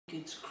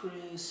It's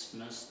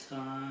Christmas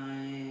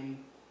time.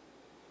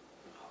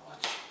 Oh,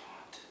 what you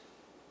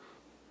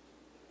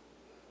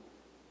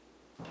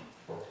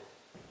want?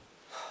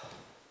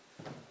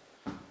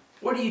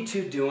 What are you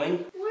two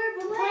doing?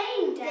 We're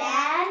playing,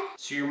 Dad.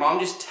 So your mom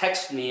just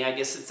texted me. I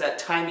guess it's that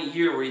time of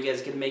year where you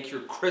guys can make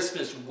your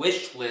Christmas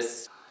wish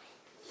lists.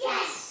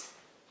 Yes!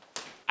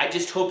 I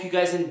just hope you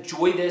guys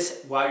enjoy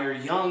this while you're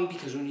young,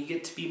 because when you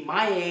get to be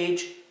my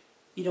age,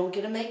 you don't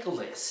get to make a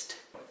list.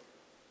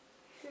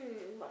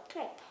 What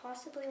could I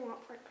possibly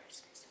want for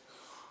Christmas?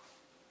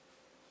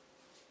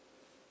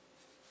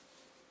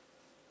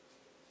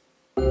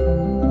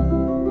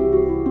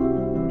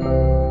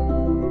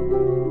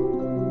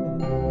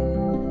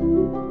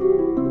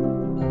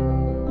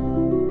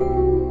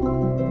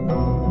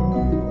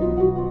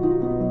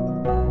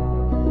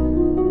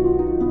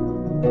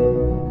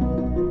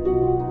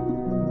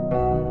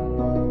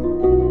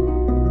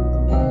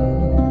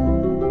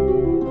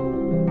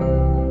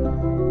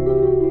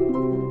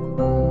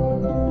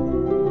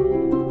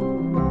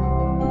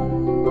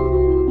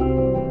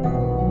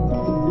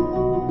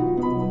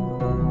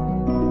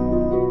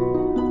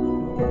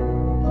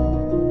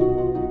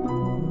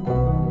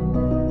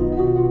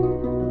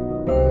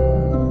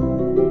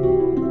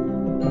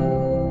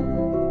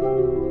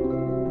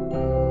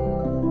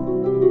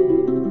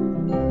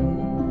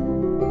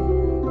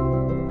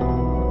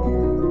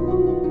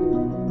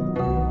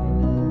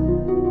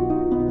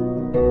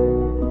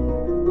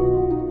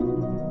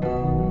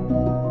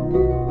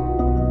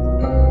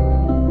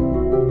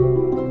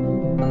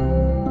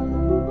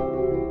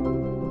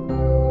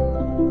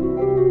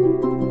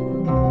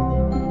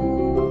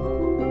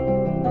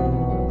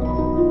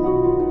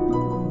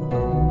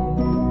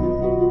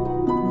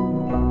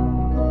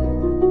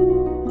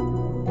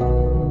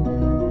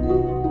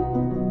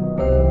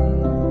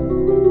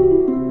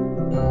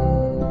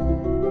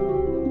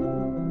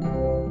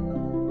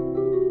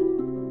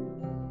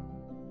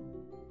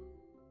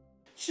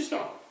 It's just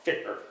not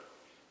fair.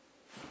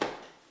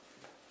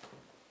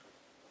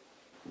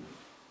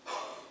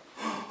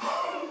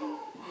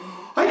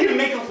 I gotta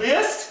make a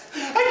list?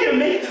 I gotta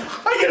make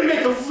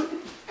a list.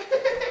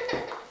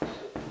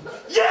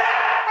 Yeah!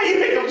 I gotta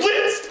make a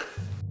list!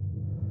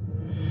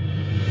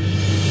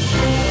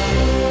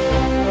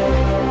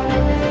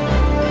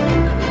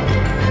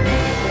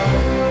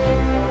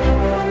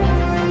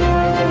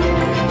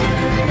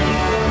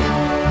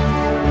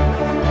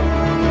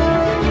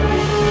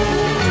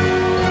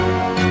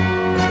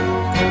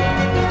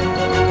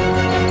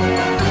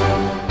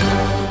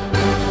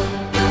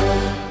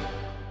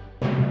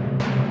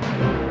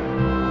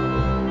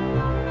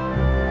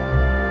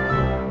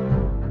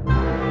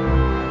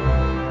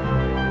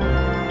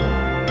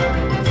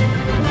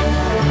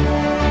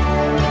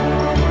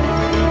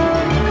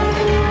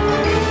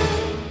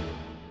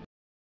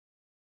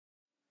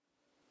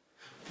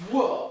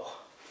 Whoa!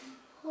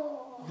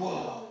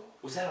 Whoa!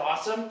 Was that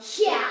awesome?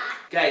 Yeah!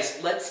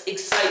 Guys, let's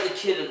excite the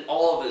kid in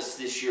all of us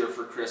this year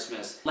for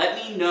Christmas. Let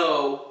me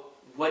know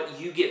what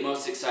you get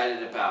most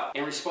excited about.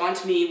 And respond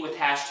to me with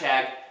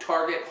hashtag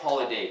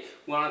 #TargetHoliday.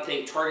 We want to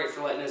thank Target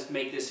for letting us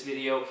make this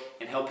video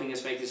and helping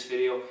us make this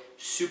video.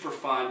 Super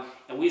fun.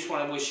 And we just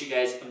want to wish you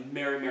guys a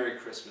Merry, Merry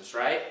Christmas,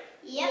 right?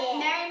 Yep. Yeah.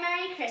 Merry,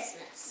 Merry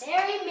Christmas.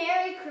 Merry,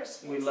 Merry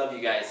Christmas. We love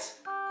you guys.